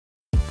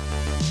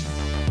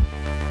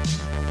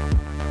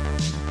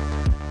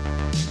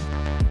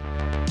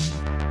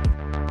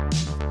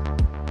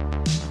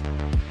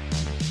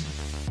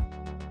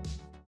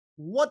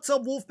What's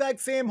up, Wolfpack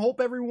fam? Hope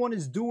everyone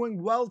is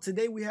doing well.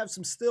 Today we have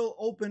some still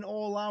open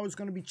all hours.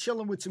 Going to be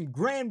chilling with some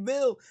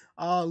Granville,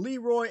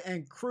 Leroy,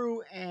 and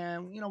crew,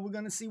 and we're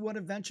going to see what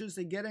adventures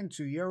they get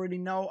into. You already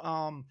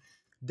know.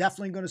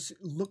 Definitely going to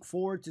look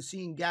forward to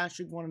seeing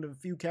Gashik, one of the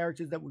few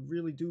characters that we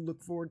really do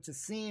look forward to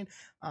seeing.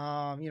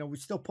 We're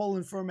still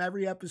pulling for him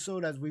every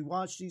episode as we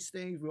watch these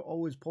things. We're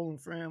always pulling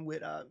for him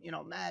with,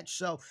 match.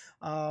 So,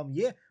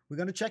 yeah, we're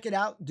going to check it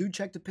out. Do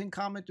check the pinned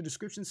comment, the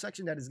description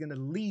section. That is going to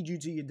lead you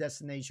to your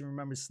destination.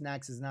 Remember,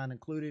 snacks is not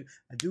included.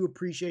 I do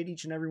appreciate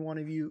each and every one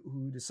of you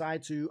who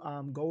decide to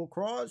go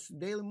across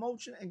Daily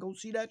Motion and go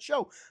see that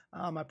show.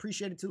 I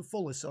appreciate it to the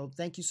fullest. So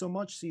thank you so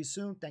much. See you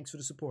soon. Thanks for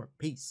the support.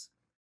 Peace.